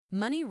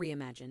Money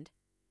Reimagined.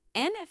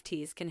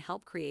 NFTs can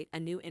help create a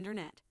new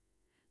internet.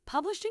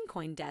 Published in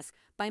CoinDesk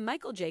by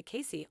Michael J.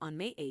 Casey on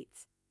May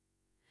 8th.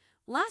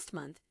 Last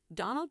month,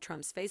 Donald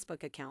Trump's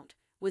Facebook account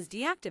was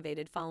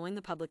deactivated following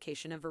the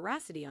publication of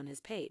veracity on his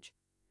page.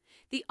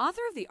 The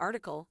author of the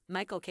article,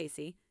 Michael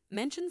Casey,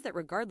 mentions that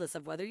regardless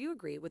of whether you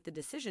agree with the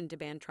decision to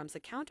ban Trump's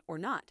account or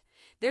not,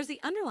 there's the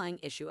underlying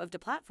issue of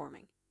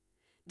deplatforming.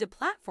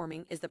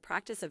 Deplatforming is the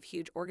practice of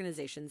huge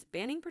organizations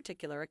banning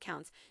particular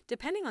accounts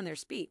depending on their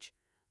speech,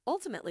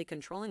 ultimately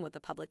controlling what the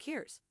public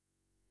hears.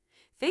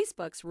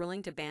 Facebook's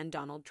ruling to ban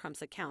Donald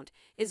Trump's account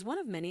is one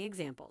of many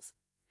examples.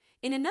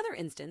 In another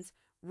instance,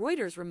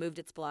 Reuters removed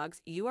its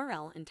blog's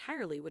URL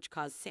entirely, which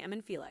caused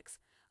Salmon Felix,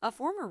 a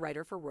former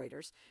writer for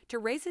Reuters, to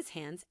raise his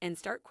hands and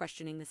start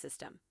questioning the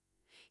system.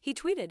 He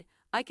tweeted,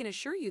 "I can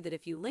assure you that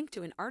if you link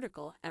to an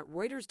article at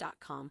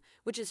Reuters.com,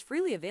 which is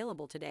freely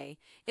available today,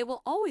 it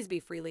will always be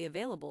freely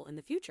available in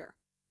the future.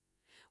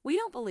 We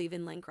don't believe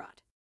in link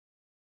rot."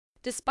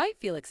 Despite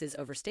Felix's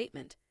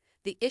overstatement,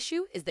 the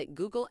issue is that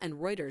Google and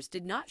Reuters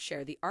did not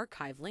share the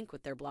archive link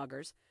with their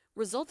bloggers,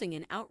 resulting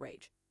in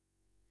outrage.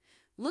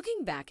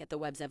 Looking back at the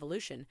web's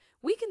evolution,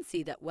 we can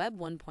see that Web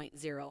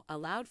 1.0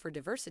 allowed for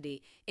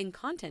diversity in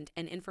content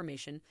and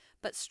information,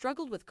 but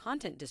struggled with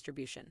content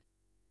distribution.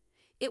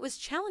 It was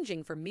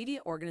challenging for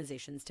media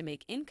organizations to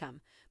make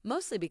income,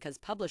 mostly because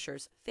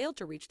publishers failed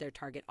to reach their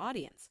target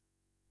audience.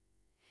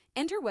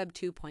 Enter Web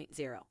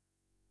 2.0.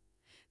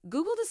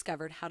 Google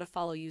discovered how to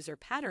follow user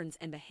patterns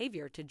and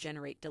behavior to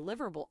generate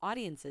deliverable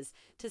audiences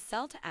to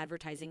sell to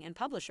advertising and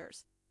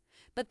publishers.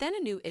 But then a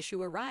new issue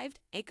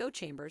arrived: echo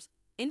chambers,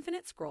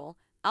 infinite scroll,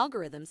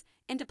 algorithms,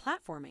 and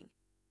deplatforming.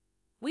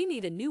 We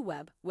need a new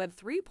web, Web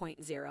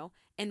 3.0,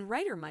 and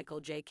writer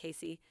Michael J.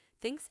 Casey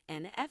thinks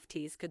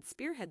NFTs could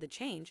spearhead the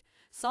change,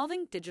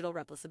 solving digital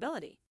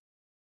replaceability.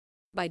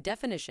 By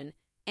definition,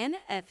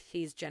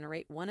 NFTs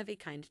generate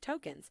one-of-a-kind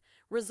tokens,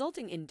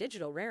 resulting in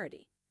digital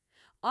rarity.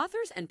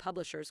 Authors and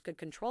publishers could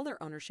control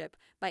their ownership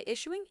by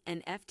issuing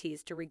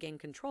NFTs to regain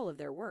control of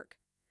their work.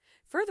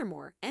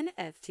 Furthermore,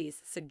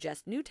 NFTs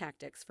suggest new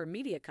tactics for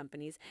media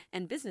companies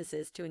and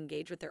businesses to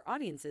engage with their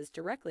audiences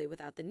directly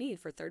without the need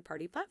for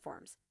third-party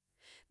platforms.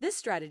 This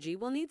strategy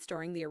will need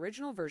storing the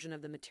original version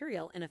of the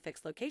material in a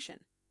fixed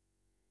location.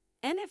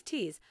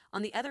 NFTs,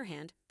 on the other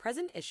hand,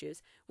 present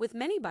issues, with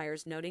many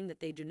buyers noting that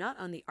they do not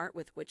own the art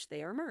with which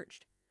they are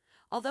merged.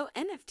 Although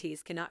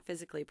NFTs cannot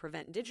physically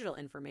prevent digital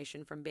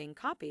information from being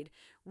copied,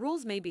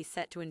 rules may be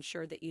set to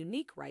ensure that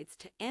unique rights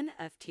to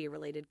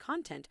NFT-related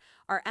content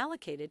are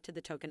allocated to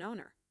the token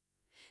owner.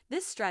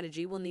 This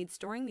strategy will need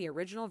storing the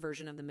original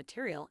version of the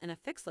material in a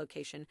fixed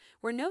location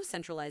where no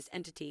centralized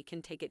entity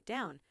can take it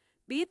down,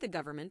 be it the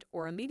government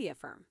or a media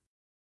firm.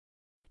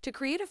 To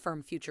create a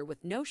firm future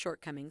with no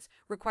shortcomings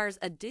requires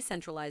a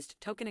decentralized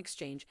token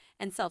exchange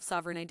and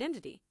self-sovereign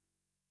identity.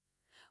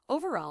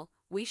 Overall,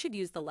 we should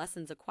use the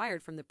lessons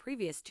acquired from the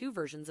previous two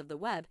versions of the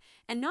web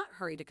and not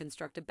hurry to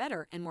construct a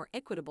better and more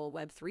equitable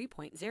Web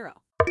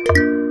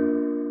 3.0.